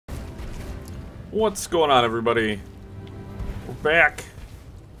What's going on, everybody? We're back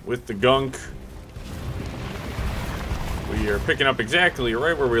with the Gunk. We are picking up exactly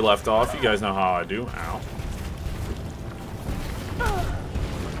right where we left off. You guys know how I do. Ow.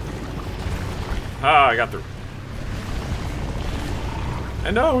 Ah, I got through.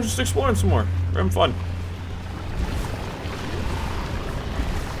 And now we're just exploring some more. We're having fun.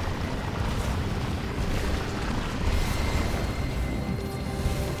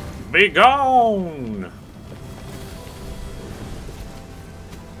 Be gone!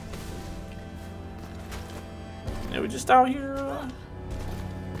 Yeah, we're just out here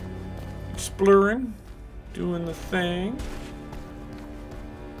exploring, doing the thing.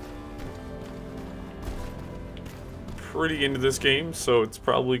 Pretty into this game, so it's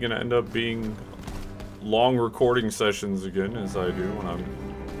probably gonna end up being long recording sessions again, as I do when I'm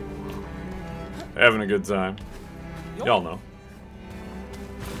having a good time. Y'all know.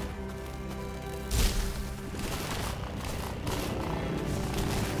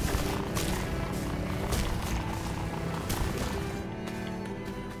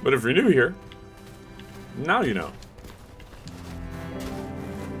 But if you're new here, now you know.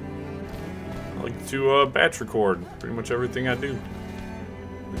 I like to batch record pretty much everything I do,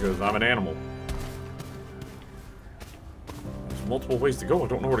 because I'm an animal. There's multiple ways to go. I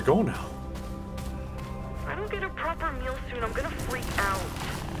don't know where to go now. If I don't get a proper meal soon, I'm gonna freak out.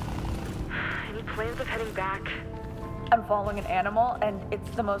 Any plans of heading back? I'm following an animal, and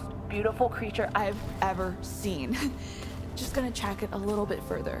it's the most beautiful creature I've ever seen. Just gonna track it a little bit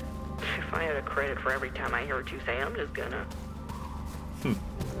further. If I had a credit for every time I heard you say, I'm just gonna...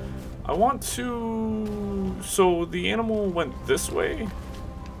 I want to... So, the animal went this way?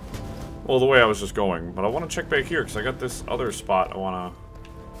 Well, the way I was just going. But I want to check back here, because I got this other spot I want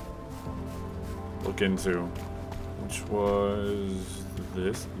to look into. Which was...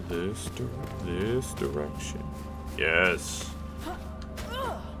 this direction. Yes.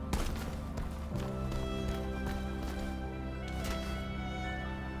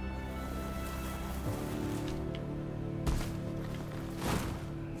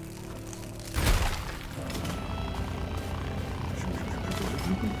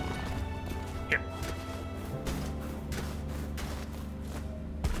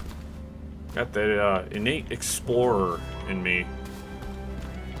 Got that innate explorer in me.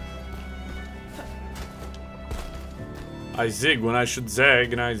 I zig when I should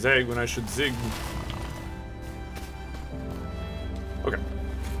zag, and I zag when I should zig. Okay.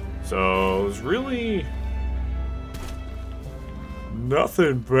 So, there's really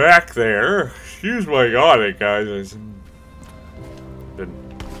nothing back there. Excuse my yawning, guys. Been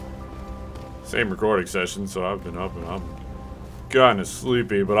same recording session, so I've been up and up. Kinda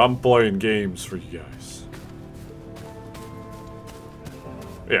sleepy, but I'm playing games for you guys.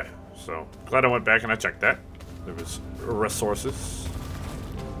 Yeah, so glad I went back and I checked that. There was resources.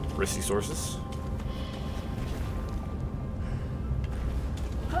 Sources.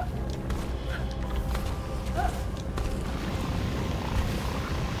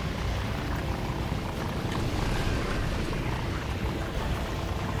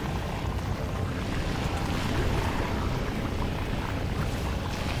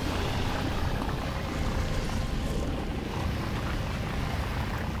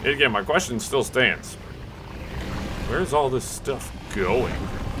 And again, my question still stands. Where's all this stuff going?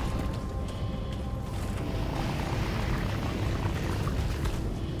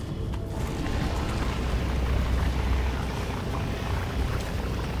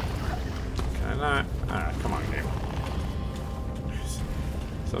 Can I not? Ah, come on, game. There's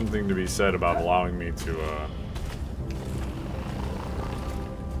something to be said about allowing me to,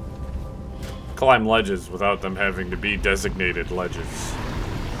 climb ledges without them having to be designated ledges.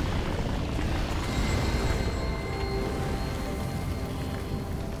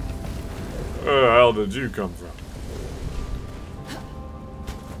 Where the hell did you come from?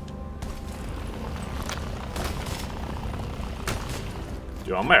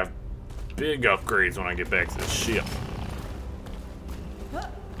 Dude, I'm gonna have big upgrades when I get back to the ship.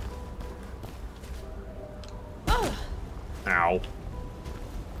 Ow.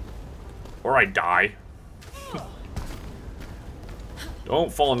 Or I die.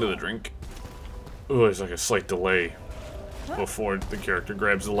 Don't fall into the drink. Oh, there's like a slight delay before the character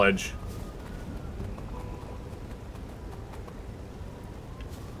grabs the ledge.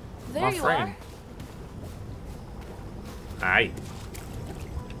 There My you friend. Aye.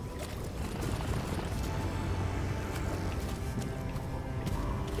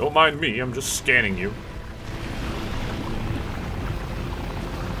 Don't mind me, I'm just scanning you.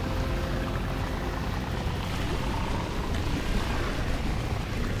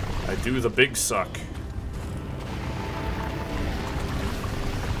 I do the big suck.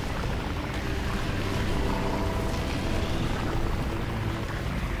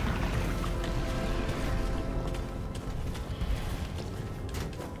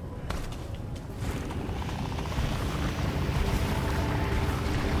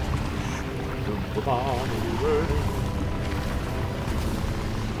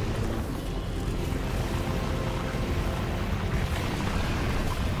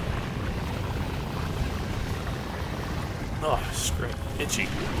 Oh, scrape. Itchy.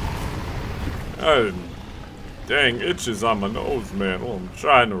 Oh, dang itches on my nose, man. Well, I'm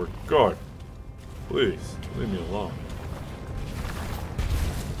trying to record. Please, leave me alone.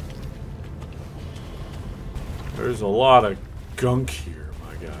 There's a lot of gunk here,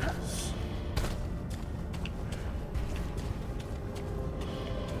 my guys.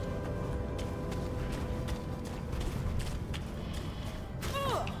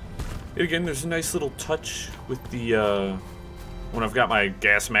 Yet again, there's a nice little touch with the, when I've got my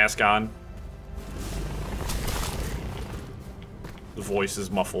gas mask on. The voice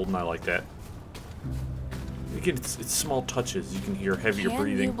is muffled, and I like that. Again, it's small touches. You can hear heavier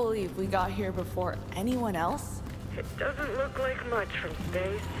breathing. Can you believe we got here before anyone else? It doesn't look like much from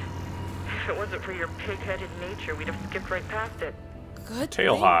space. If it wasn't for your pig-headed nature, we'd have skipped right past it. Good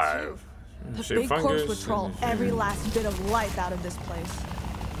Tail thing, hive. too. The Say big corpse would fungus troll and- every last bit of life out of this place.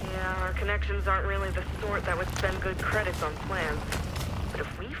 Yeah, our connections aren't really the sort that would spend good credits on plans. But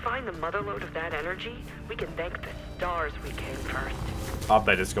if we find the motherlode of that energy, we can thank the stars we came first. I'll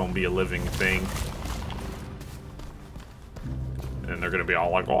bet it's gonna be a living thing. And they're gonna be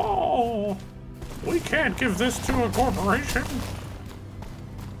all like, oh, we can't give this to a corporation.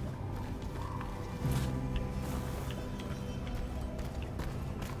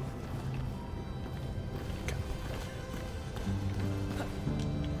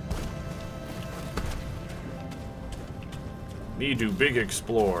 Need to big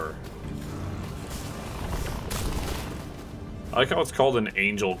explore. I like how it's called an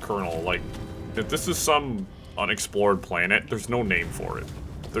angel kernel. Like, if this is some unexplored planet, there's no name for it.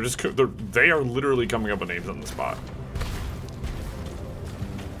 They are literally coming up with names on the spot.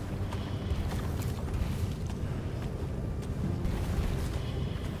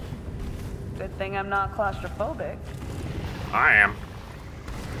 Good thing I'm not claustrophobic. I am.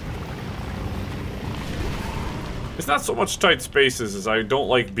 It's not so much tight spaces as I don't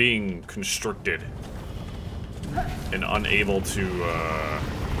like being constricted and unable to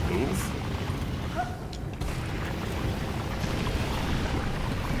move.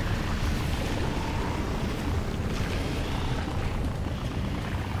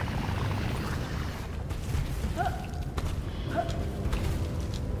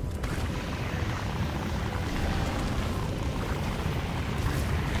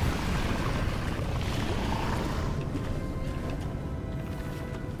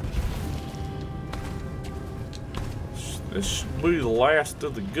 This should be the last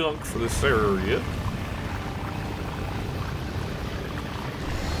of the gunk for this area.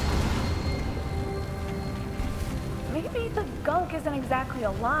 Maybe the gunk isn't exactly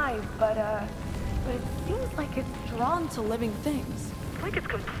alive, but it seems like it's drawn to living things. It's like it's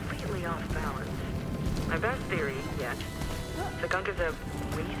completely off balance. My best theory yet. The gunk is a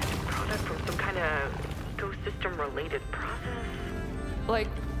waste product from some kind of ecosystem-related process. Like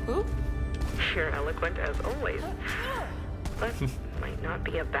poop? You're eloquent as always. But might not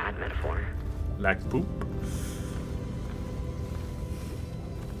be a bad metaphor. Like poop.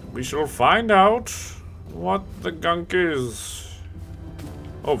 We shall find out what the gunk is.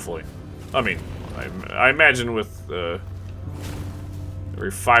 Hopefully. I mean, I imagine with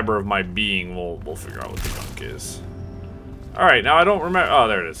every fiber of my being, we'll figure out what the gunk is. All right, now I don't remember. Oh,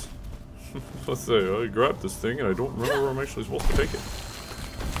 there it is. Let's say I grabbed this thing and I don't remember where I'm actually supposed to take it.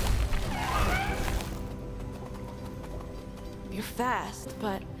 You're fast,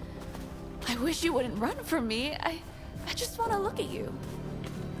 but I wish you wouldn't run from me. I just want to look at you.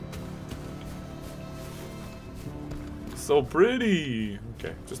 So pretty.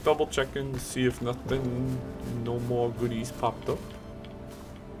 Okay, just double checking to see if nothing, no more goodies popped up.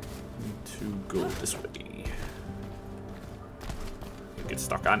 Need to go this way. Get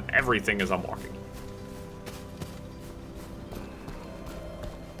stuck on everything as I'm walking.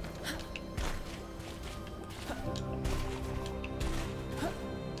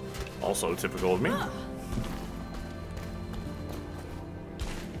 Also typical of me.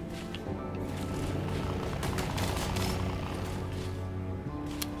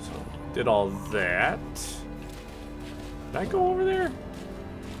 So, did all that. Did I go over there?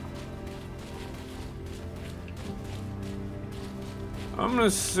 I'm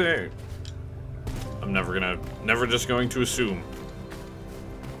gonna say... I'm never just going to assume.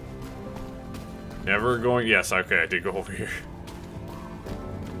 Never going... Yes, okay, I did go over here.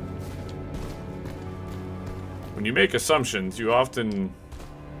 When you make assumptions, you often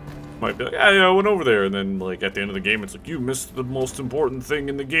might be like, yeah, I went over there. And then, like, at the end of the game, it's like, you missed the most important thing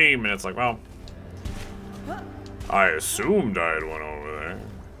in the game. And it's like, well, I assumed I had went over there.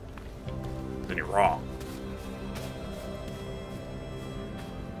 Then you're wrong.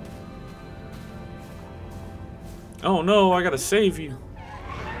 Oh no, I gotta save you.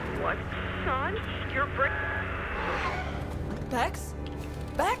 What, son? You're Bex?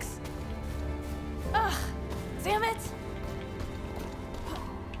 Bex? Ugh, damn it!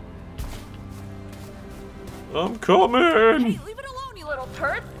 I'm coming! Hey, leave it alone, you little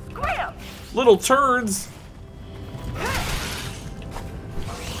turd! Scram! Little turds!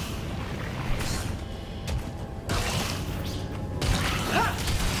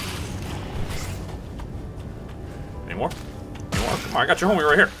 Any more? Any more? Come on, I got your homie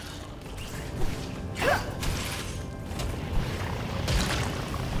right here.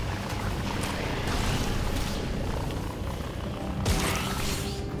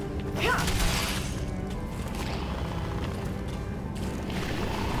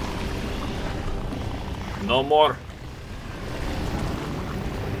 No more.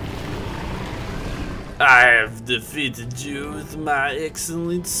 I have defeated you with my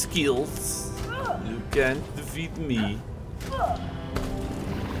excellent skills. You can't defeat me.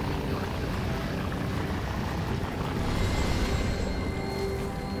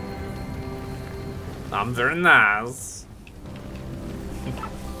 I'm very nice.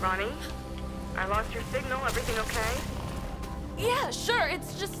 Ronnie? I lost your signal. Everything okay? Yeah, sure,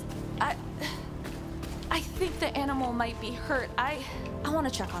 it's just... I think the animal might be hurt. I want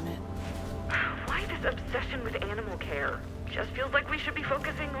to check on it. Why this obsession with animal care? Just feels like we should be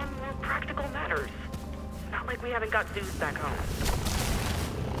focusing on more practical matters. Not like we haven't got zoos back home.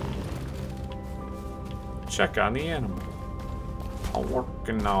 Check on the animal. I'm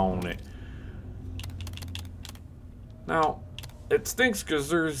working on it. Now, it stinks because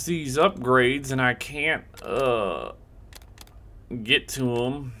there's these upgrades and I can't get to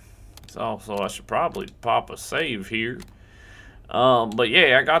them. So I should probably pop a save here. But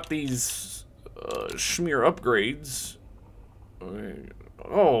yeah, I got these schmear upgrades.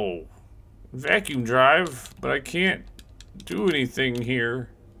 Oh, vacuum drive, but I can't do anything here.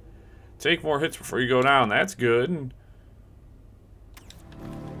 Take more hits before you go down. That's good.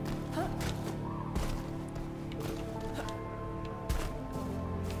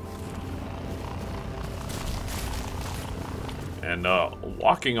 And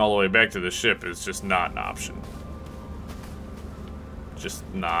walking all the way back to the ship is just not an option. Just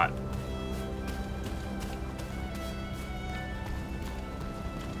not.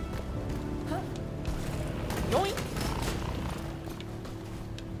 Yoink!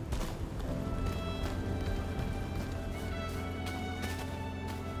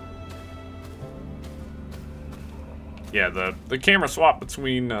 Yeah, the camera swap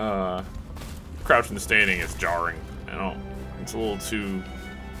between crouching and standing is jarring. I don't. It's a little too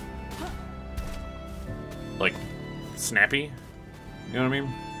like snappy. You know what I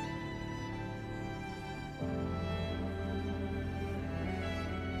mean?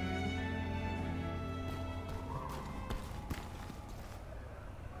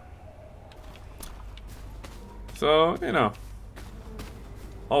 So, you know.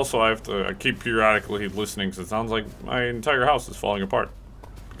 Also, I keep periodically listening because it sounds like my entire house is falling apart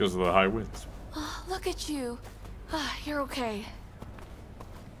because of the high winds. Oh, look at you. You're okay.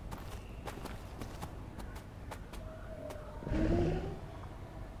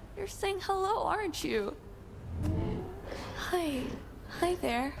 You're saying hello, aren't you? Hi. Hi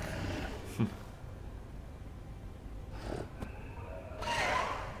there.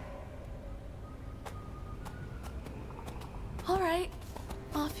 All right.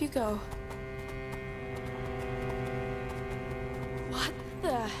 Off you go. What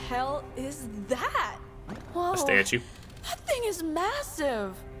the hell is that? Whoa. A statue. That thing is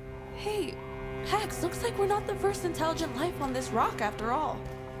massive. Hey, Hex, looks like we're not the first intelligent life on this rock after all.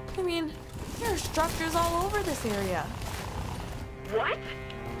 I mean, there are structures all over this area. What?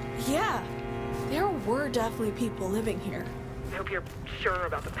 Yeah, there were definitely people living here. I hope you're sure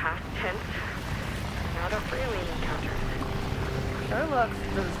about the past tense. Not a alien encounter. Sure looks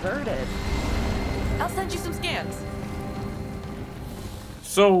deserted. I'll send you some scans.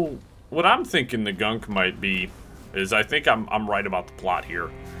 So, what I'm thinking the gunk might be is I think I'm right about the plot here.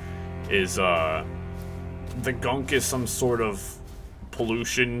 Is the gunk is some sort of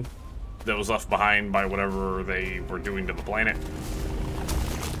pollution that was left behind by whatever they were doing to the planet.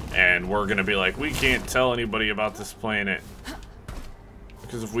 and we're gonna be like, we can't tell anybody about this planet.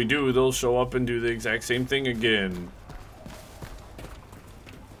 Because if we do, they'll show up and do the exact same thing again.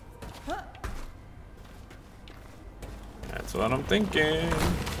 That's what I'm thinking.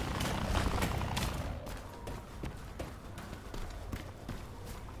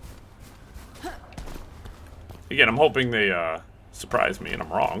 Again, I'm hoping they surprise me and I'm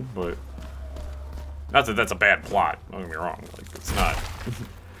wrong, but not that that's a bad plot. Don't get me wrong. Like, it's not.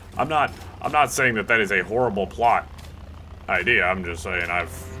 I'm not saying that that is a horrible plot idea. I'm just saying I've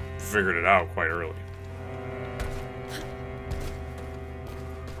figured it out quite early.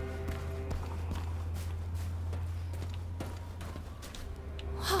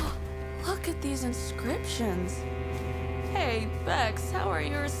 Look at these inscriptions. Hey, Bex, how are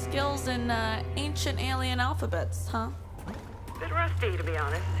your skills in ancient alien alphabets, huh? Bit rusty, to be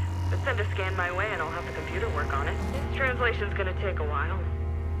honest. But send a scan my way and I'll have the computer work on it. Translation's gonna take a while.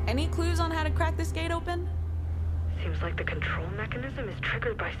 Any clues on how to crack this gate open? Seems like the control mechanism is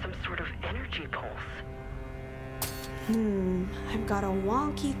triggered by some sort of energy pulse. I've got a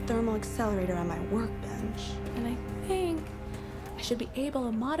wonky thermal accelerator on my workbench, and I think I should be able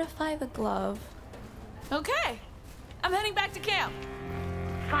to modify the glove. Okay, I'm heading back to camp.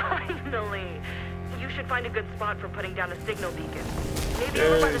 Finally! You should find a good spot for putting down a signal beacon. Maybe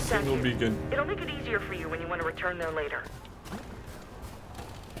over by the signal statue. beacon. It'll make it easier for you when you want to return there later.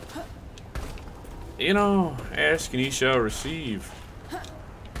 You know, ask and ye shall receive.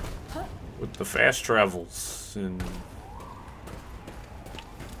 With the fast travels and...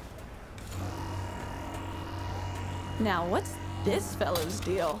 Now, what's this fellow's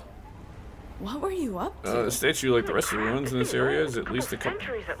deal? What were you up to? The statue, like the rest of the ruins in this area, is at least a couple...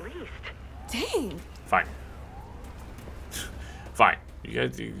 centuries at least. Dang. Fine. Fine. You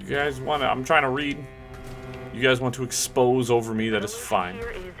guys want to... I'm trying to read. You guys want to expose over me, that is fine. Here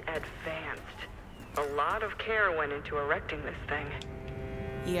is advanced. A lot of care went into erecting this thing.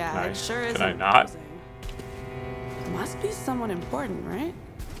 Yeah, it sure is. Can I not? Must be someone important, right?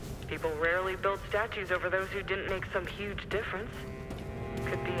 People rarely build statues over those who didn't make some huge difference.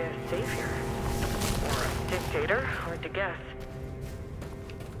 Could be a savior. Or a dictator, hard to guess.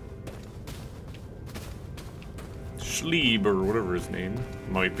 Schlieb, or whatever his name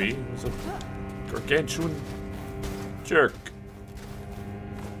might be, was a gargantuan jerk.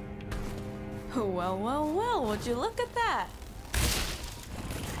 Well, well, well, would you look at that?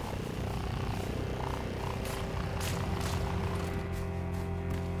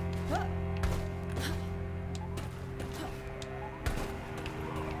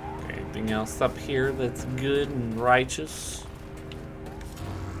 Anything else up here that's good and righteous?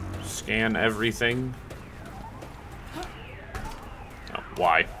 Scan everything. Oh,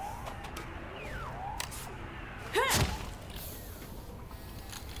 why?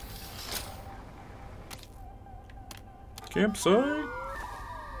 Campsite.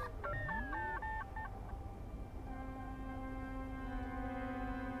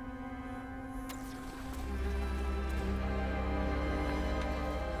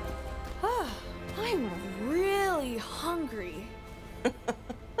 I'm really hungry.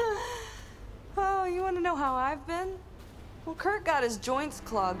 Oh, you want to know how I've been? Well, Kurt got his joints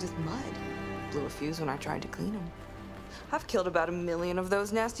clogged with mud. Blew a fuse when I tried to clean them. I've killed about 1 million of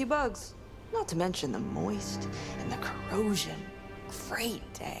those nasty bugs. Not to mention the moist and the corrosion.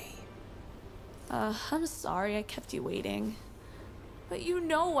 Great day. I'm sorry I kept you waiting. But you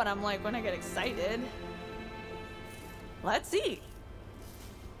know what I'm like when I get excited. Let's eat.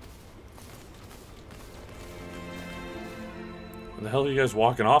 Where the hell are you guys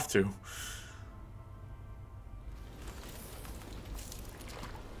walking off to?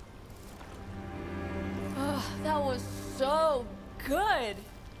 That was so good.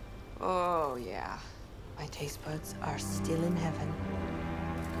 Oh, yeah. My taste buds are still in heaven.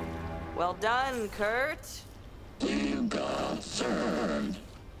 Well done, Kurt. You got served.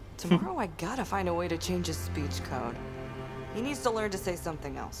 Tomorrow I gotta find a way to change his speech code. He needs to learn to say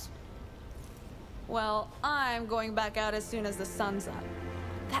something else. Well, I'm going back out as soon as the sun's up.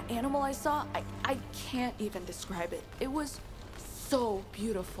 That animal I saw, I can't even describe it. It was so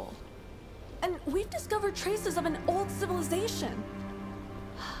beautiful. And we've discovered traces of an old civilization.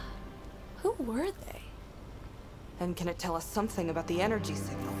 Who were they? And can it tell us something about the energy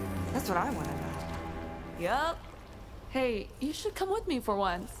signal? That's what I want to know. Yup. Hey, you should come with me for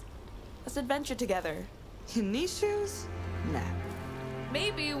once. Let's adventure together. In these shoes? Nah.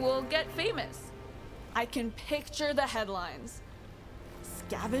 Maybe we'll get famous. I can picture the headlines.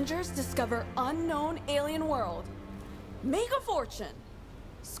 Scavengers discover unknown alien world. Make a fortune.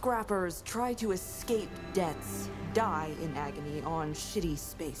 Scrappers try to escape deaths, die in agony on shitty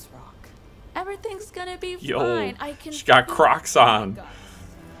space rock. Everything's gonna be Yo, fine. I can. she got Crocs on.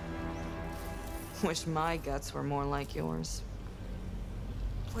 Wish my guts were more like yours.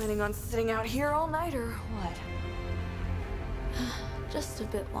 Planning on sitting out here all night or what? Just a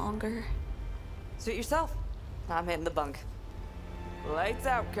bit longer. Suit yourself. I'm hitting the bunk. Lights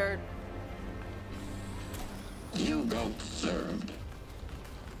out, Kurt. You go served.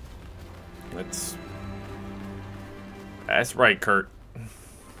 That's right, Kurt.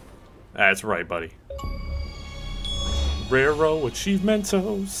 That's right, buddy. Raro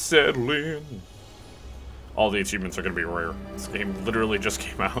achievemento settling. All the achievements are gonna be rare. This game literally just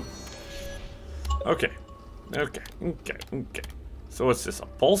came out. Okay. So what's this? A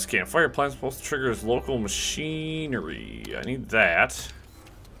pulse can. Fire plants pulse triggers local machinery. I need that.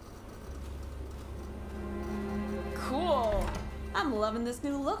 Cool. I'm loving this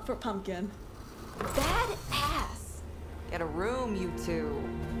new look for Pumpkin. Badass. Get a room, you two.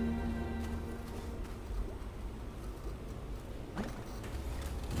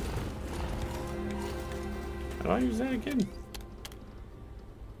 How do I use that again?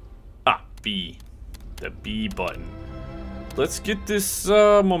 Ah, B. The B button. Let's get this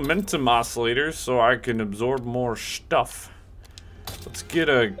momentum oscillator so I can absorb more stuff. Let's get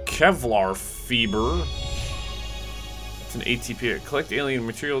a Kevlar fiber. It's an ATP. Collect alien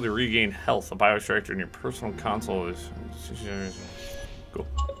material to regain health. A bioextractor in your personal console is... Cool.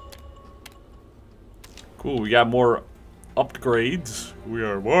 Cool, we got more upgrades. We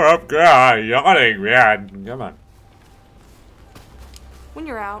are more upgrades. Yawning, man. Come on. When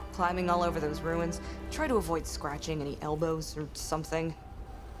you're out climbing all over those ruins, try to avoid scratching any elbows or something.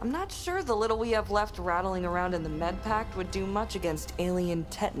 I'm not sure the little we have left rattling around in the med pack would do much against alien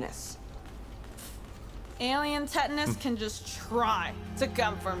tetanus. Alien tetanus can just try to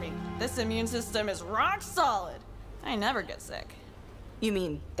come for me. This immune system is rock solid. I never get sick. You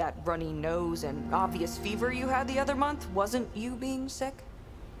mean that runny nose and obvious fever you had the other month wasn't you being sick?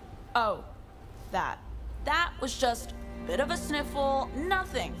 Oh, that. That was just a bit of a sniffle,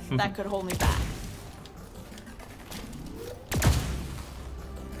 nothing that could hold me back.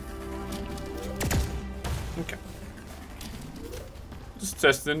 Okay. Just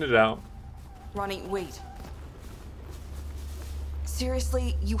testing it out. Ronnie, wait.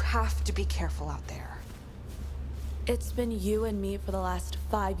 Seriously, you have to be careful out there. It's been you and me for the last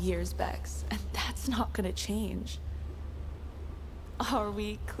 5 years, Bex, and that's not gonna change. Are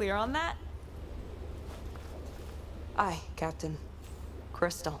we clear on that? Aye, Captain.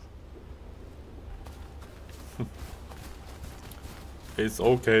 Crystal. It's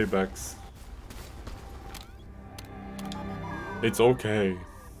okay, Bex. It's okay.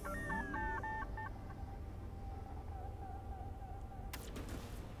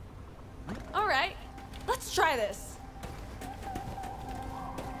 All right, let's try this.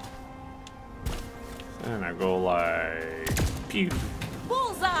 And I go like... Pew.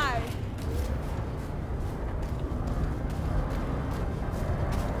 Bullseye!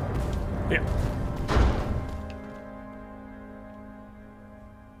 Yeah.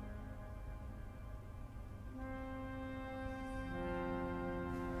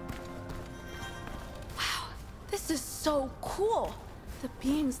 This is so cool. The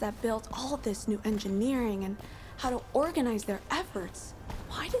beings that built all this new engineering and how to organize their efforts.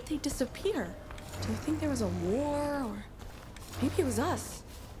 Why did they disappear? Do you think there was a war, or maybe it was us?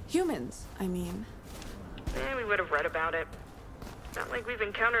 Humans, I mean. We would have read about it. Not like we've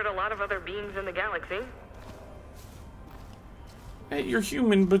encountered a lot of other beings in the galaxy. Hey, you're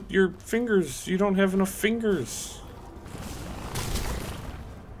human, but your fingers, you don't have enough fingers.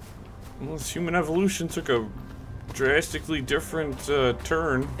 Unless human evolution took a drastically different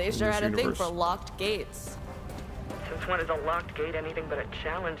turn. They in sure this had a thing universe. for locked gates. Since when is a locked gate anything but a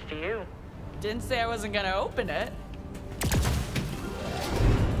challenge to you? Didn't say I wasn't gonna open it.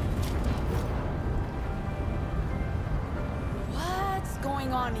 What's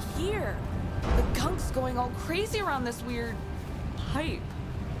going on here? The gunk's going all crazy around this weird pipe.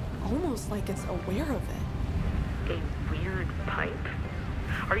 Almost like it's aware of it. A weird pipe?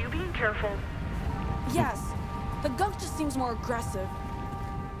 Are you being careful? Yes, the gunk just seems more aggressive.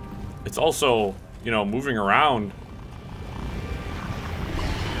 It's also, you know, moving around.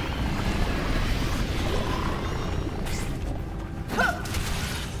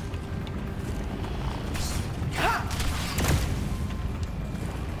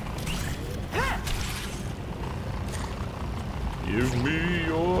 Give me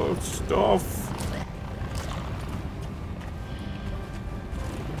your stuff.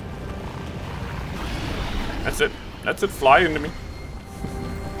 That's it. That's it. Fly into me.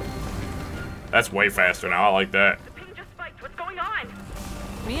 That's way faster now. I like that. The ping just spiked. What's going on?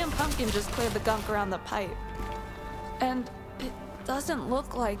 Me and Pumpkin just cleared the gunk around the pipe. And it doesn't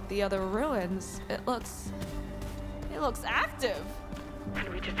look like the other ruins. It looks active. And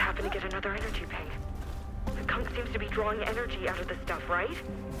we just happen to get another energy ping. The gunk seems to be drawing energy out of the stuff, right?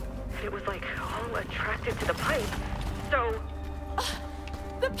 And it was like all attracted to the pipe. So,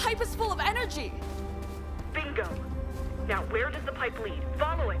 The pipe is full of energy. bingo. Now, where does the pipe lead?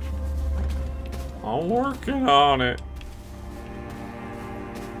 Follow it. I'm working on it.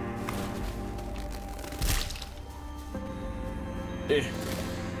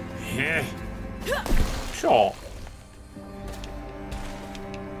 Yeah. Sure.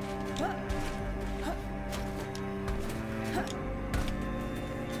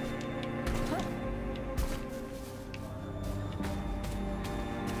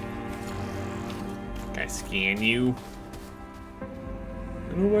 Can I scan you?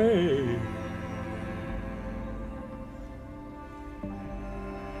 In a way.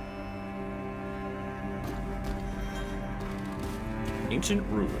 Ancient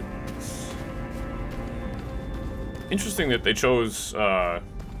ruins. Interesting that they chose kind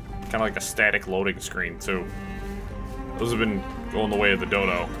of like a static loading screen too. Those have been going the way of the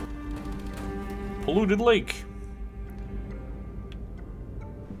dodo. Polluted lake.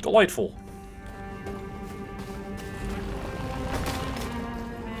 Delightful.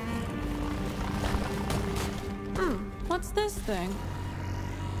 What's this thing?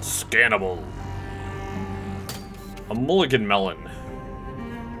 Scannable. A mulligan melon.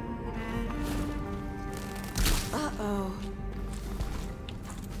 Uh-oh.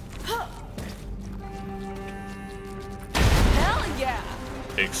 Hell yeah!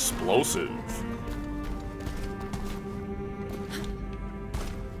 Explosive.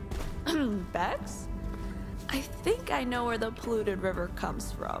 Bex? I think I know where the polluted river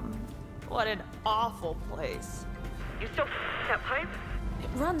comes from. What an awful place. You still that pipe? It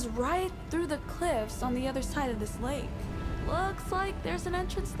runs right through the cliffs on the other side of this lake. Looks like there's an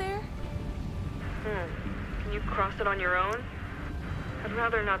entrance there. Can you cross it on your own? I'd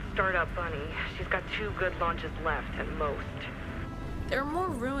rather not start up Bunny. She's got 2 good launches left at most. There are more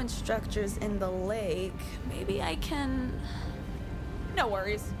ruined structures in the lake. Maybe I can... No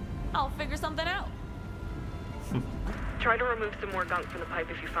worries. I'll figure something out. Try to remove some more gunk from the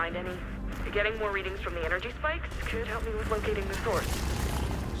pipe if you find any. Getting more readings from the energy spikes could help me with locating the source.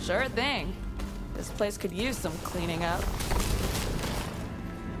 Sure thing. This place could use some cleaning up.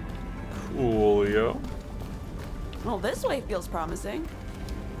 Coolio. Well, this way feels promising.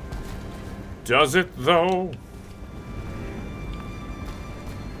 Does it though?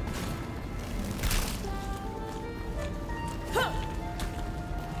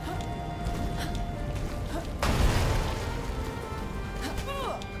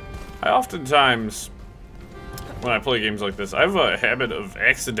 I oftentimes, when I play games like this, I have a habit of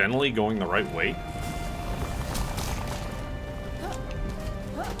accidentally going the right way.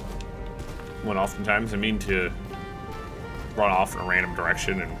 When oftentimes I mean to run off in a random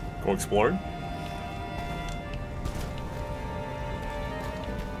direction and go exploring.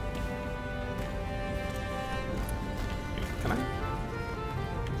 Can I?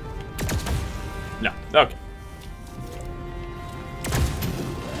 No. Okay.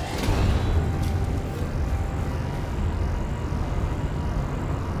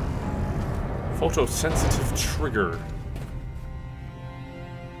 Photosensitive trigger.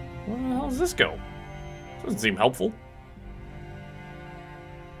 Where the hell does this go? Doesn't seem helpful.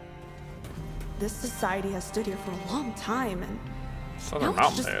 This society has stood here for a long time, and Southern now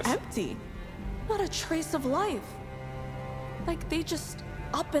it's Mountain just Pass. empty. Not a trace of life. Like they just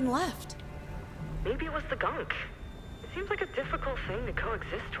up and left. Maybe it was the gunk. It seems like a difficult thing to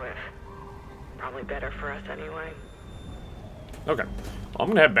coexist with. Probably better for us anyway. Okay. Well, I'm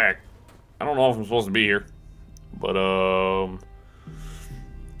gonna head back. I don't know if I'm supposed to be here, but we're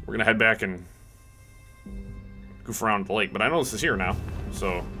gonna head back and goof around the lake. But I know this is here now,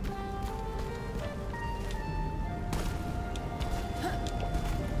 so.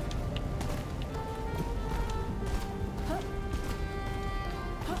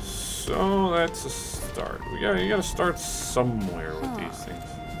 So that's a start. You gotta start somewhere with these things.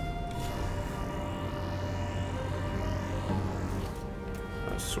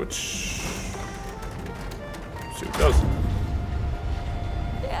 Switch. See what it does.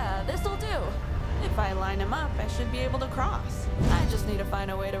 Yeah, this'll do. If I line them up, I should be able to cross. I just need to find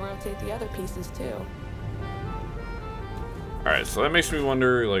a way to rotate the other pieces too. Alright, so that makes me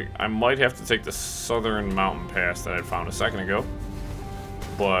wonder, like, I might have to take the southern mountain pass that I found a second ago.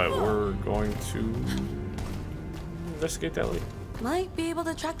 But we're going to investigate that later. Might be able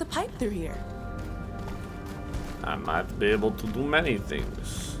to track the pipe through here. I might be able to do many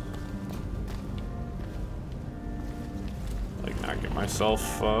things. Like not get myself,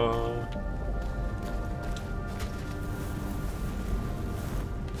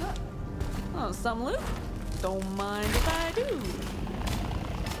 Oh, some loot? Don't mind if I do.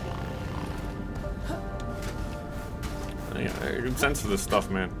 yeah, I got a good sense of this stuff,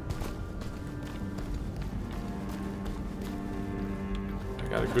 man. I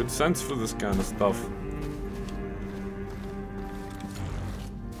got a good sense for this kind of stuff.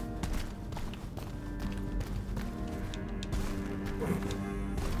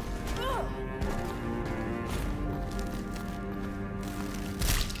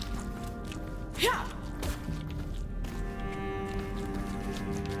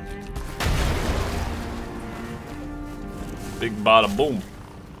 Big bada boom.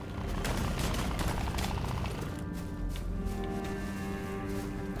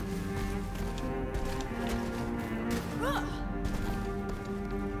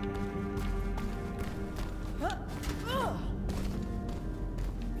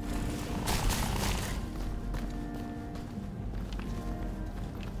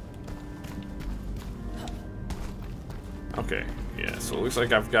 Okay, yeah, so it looks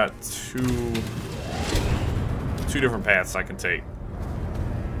like I've got two different paths I can take.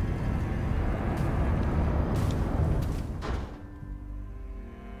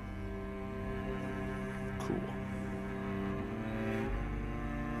 Cool.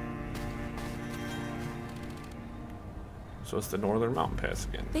 So it's the Northern Mountain Pass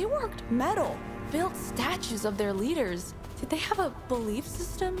again. They worked metal, built statues of their leaders. Did they have a belief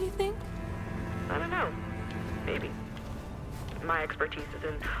system, you think? I don't know. Maybe. My expertise is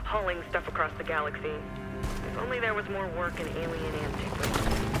in hauling stuff across the galaxy. If only there was more work in alien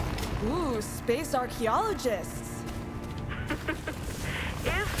antiquities. Ooh, space archaeologists.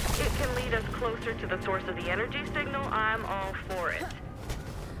 If it can lead us closer to the source of the energy signal, I'm all for it.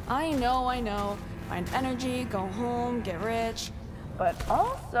 I know. Find energy, go home, get rich. But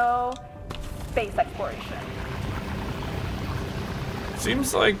also, space exploration.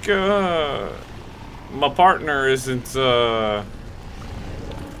 Seems like my partner isn't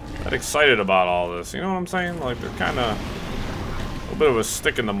that excited about all this. You know what I'm saying? Like they're kind of a little bit of a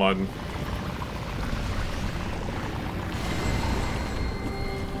stick in the mud.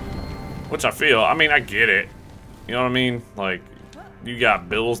 Which I feel. I mean, I get it. You know what I mean? Like you got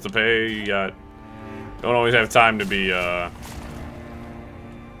bills to pay. You don't always have time to be you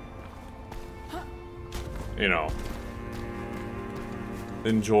know,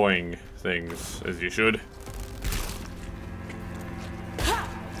 enjoying things as you should.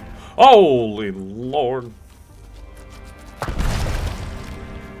 Holy Lord.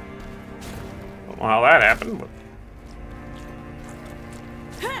 Don't know how that happened, but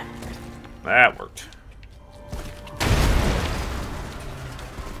that worked.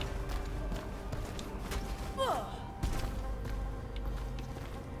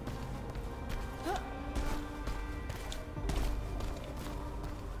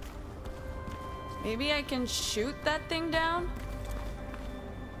 Maybe I can shoot that thing down?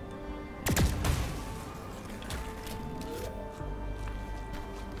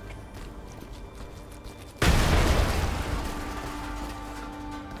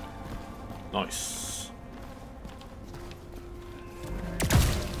 Nice.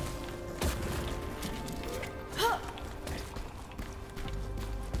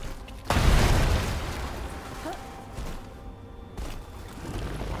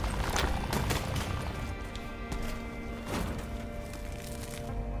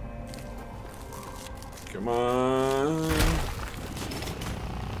 Come on.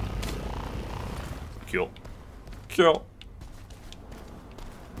 Kill. Kill.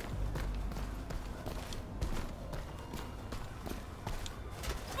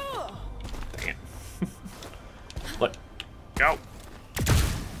 Dang it. Let go.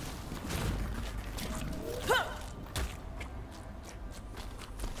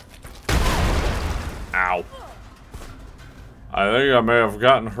 Ow. I think I may have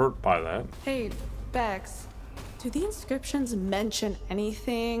gotten hurt by that. Hey, Bex, do the inscriptions mention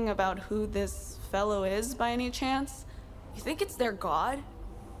anything about who this fellow is by any chance? You think it's their god?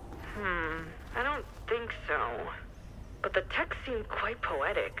 I don't think so. But the text seemed quite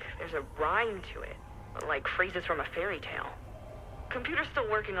poetic. There's a rhyme to it, like phrases from a fairy tale. Computer's still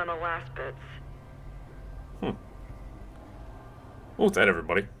working on the last bits. Well, with that,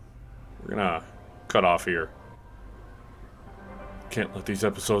 everybody, we're gonna cut off here. Can't let these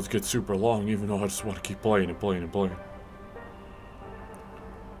episodes get super long, even though I just want to keep playing and playing and playing.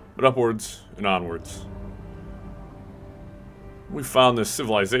 But upwards and onwards. We found this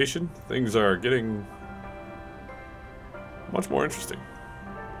civilization. Things are getting much more interesting.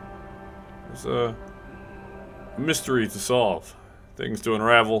 There's a mystery to solve, things to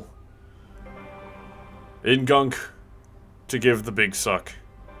unravel. In Gunk to give the big suck.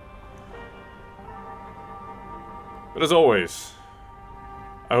 But as always,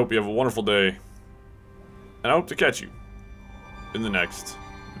 I hope you have a wonderful day, and I hope to catch you in the next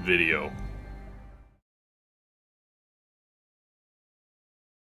video.